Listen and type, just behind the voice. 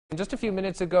Just a few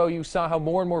minutes ago, you saw how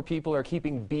more and more people are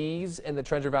keeping bees in the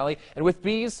Treasure Valley. And with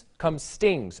bees comes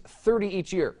stings, 30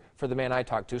 each year for the man I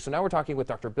talked to. So now we're talking with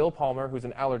Dr. Bill Palmer, who's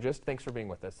an allergist. Thanks for being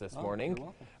with us this morning. You're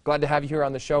welcome. Glad to have you here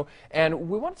on the show. And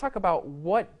we want to talk about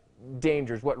what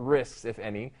dangers, what risks, if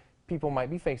any, people might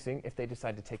be facing if they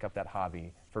decide to take up that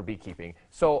hobby for beekeeping.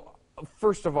 So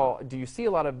first of all, do you see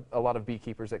a lot of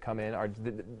beekeepers that come in?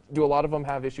 Do a lot of them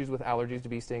have issues with allergies to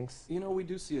bee stings? You know, we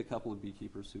do see a couple of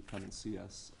beekeepers who come and see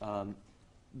us.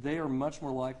 They are much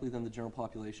more likely than the general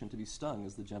population to be stung,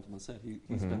 as the gentleman said.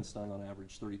 He's been stung on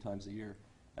average 30 times a year,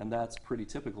 and that's pretty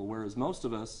typical, whereas most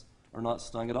of us are not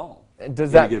stung at all in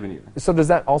a given year. So does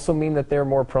that also mean that they're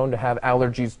more prone to have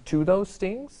allergies to those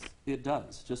stings? It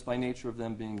does. Just by nature of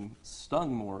them being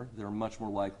stung more, they're much more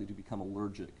likely to become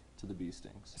allergic to the bee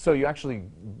stings. So you actually,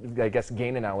 I guess,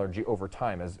 gain an allergy over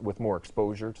time with more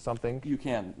exposure to something? You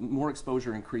can. More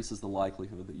exposure increases the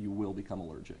likelihood that you will become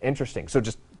allergic. Interesting. So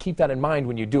just keep that in mind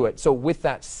when you do it. So with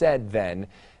that said then,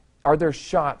 are there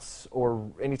shots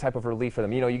or any type of relief for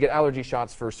them? You know, you get allergy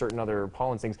shots for certain other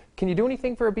pollen stings. Can you do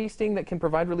anything for a bee sting that can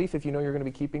provide relief if you know you're going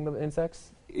to be keeping the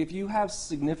insects? If you have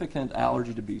significant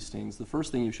allergy to bee stings, the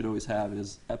first thing you should always have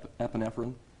is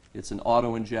epinephrine. It's an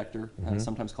auto-injector,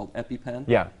 sometimes called EpiPen.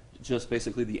 Yeah. Just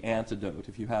basically the antidote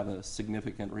if you have a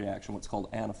significant reaction, what's called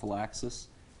anaphylaxis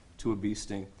to a bee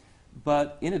sting.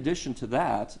 But in addition to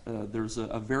that, there's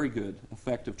a very good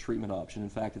effective treatment option. In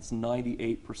fact, it's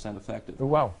 98% effective. Oh,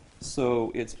 wow.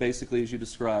 So it's basically, as you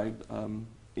described,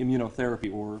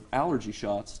 immunotherapy or allergy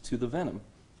shots to the venom.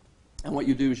 And what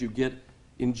you do is you get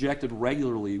injected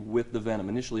regularly with the venom,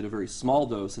 initially at a very small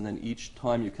dose, and then each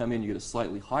time you come in, you get a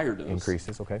slightly higher dose.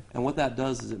 Increases, okay. And what that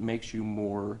does is it makes you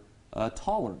more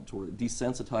tolerant, or it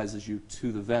desensitizes you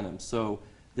to the venom, so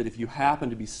that if you happen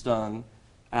to be stung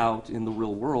out in the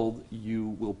real world,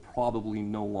 you will probably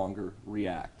no longer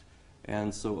react.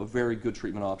 And so a very good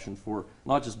treatment option for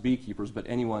not just beekeepers, but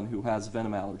anyone who has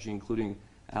venom allergy, including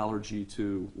allergy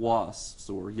to wasps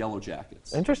or yellow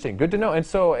jackets. Interesting. Good to know. And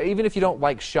so even if you don't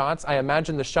like shots, I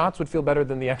imagine the shots would feel better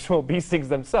than the actual bee stings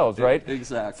themselves, right?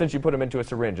 Exactly. Since you put them into a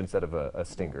syringe instead of a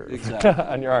stinger exactly.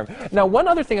 on your arm. Now, one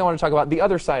other thing I want to talk about, the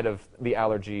other side of the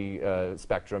allergy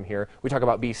spectrum here, we talk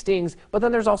about bee stings, but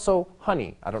then there's also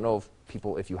honey. I don't know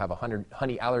if you have a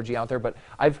honey allergy out there, but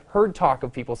I've heard talk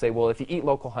of people say, well, if you eat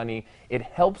local honey, it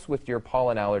helps with your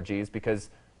pollen allergies because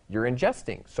you're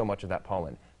ingesting so much of that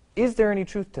pollen. Is there any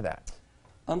truth to that?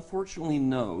 Unfortunately,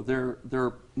 no. There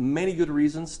are many good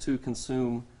reasons to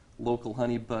consume local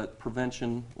honey, but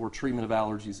prevention or treatment of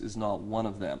allergies is not one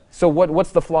of them. So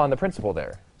what's the flaw in the principle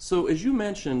there? So as you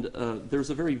mentioned, there's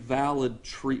a very valid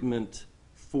treatment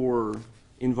for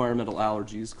environmental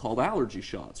allergies called allergy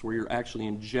shots, where you're actually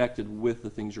injected with the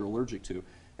things you're allergic to.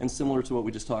 And similar to what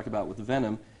we just talked about with the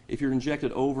venom, if you're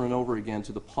injected over and over again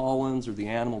to the pollens or the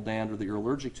animal dander that you're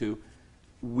allergic to,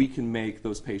 we can make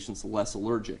those patients less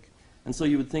allergic. And so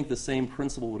you would think the same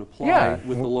principle would apply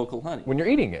with the local honey. When you're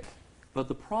eating it. But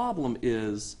the problem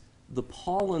is the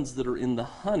pollens that are in the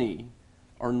honey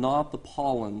are not the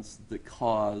pollens that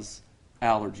cause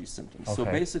allergy symptoms. Okay. So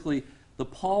basically, the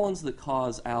pollens that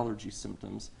cause allergy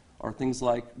symptoms are things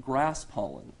like grass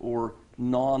pollen or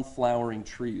non-flowering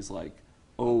trees like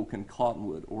oak and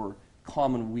cottonwood, or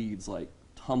common weeds like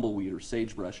tumbleweed or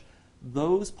sagebrush.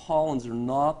 Those pollens are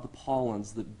not the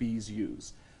pollens that bees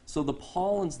use. So the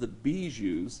pollens that bees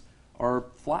use are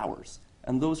flowers,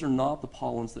 and those are not the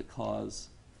pollens that cause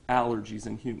allergies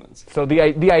in humans. So the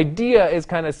idea is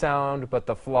kind of sound, but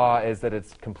the flaw is that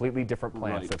it's completely different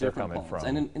plants that they're coming from.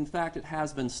 And in fact, it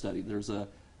has been studied. There's a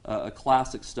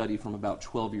classic study from about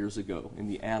 12 years ago in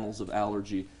the Annals of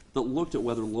Allergy that looked at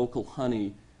whether local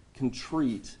honey can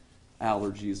treat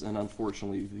allergies, and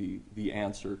unfortunately the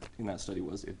answer in that study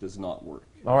was it does not work.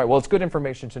 All right, well, it's good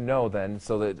information to know then,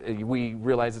 so that we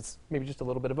realize it's maybe just a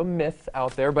little bit of a myth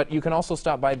out there. But you can also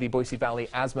stop by the Boise Valley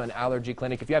Asthma and Allergy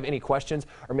Clinic if you have any questions,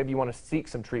 or maybe you want to seek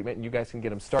some treatment, and you guys can get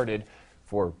them started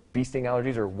for bee sting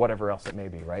allergies or whatever else it may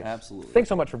be, right? Absolutely. Thanks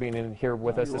so much for being in here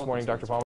with us this welcome, morning, Dr. Palmer.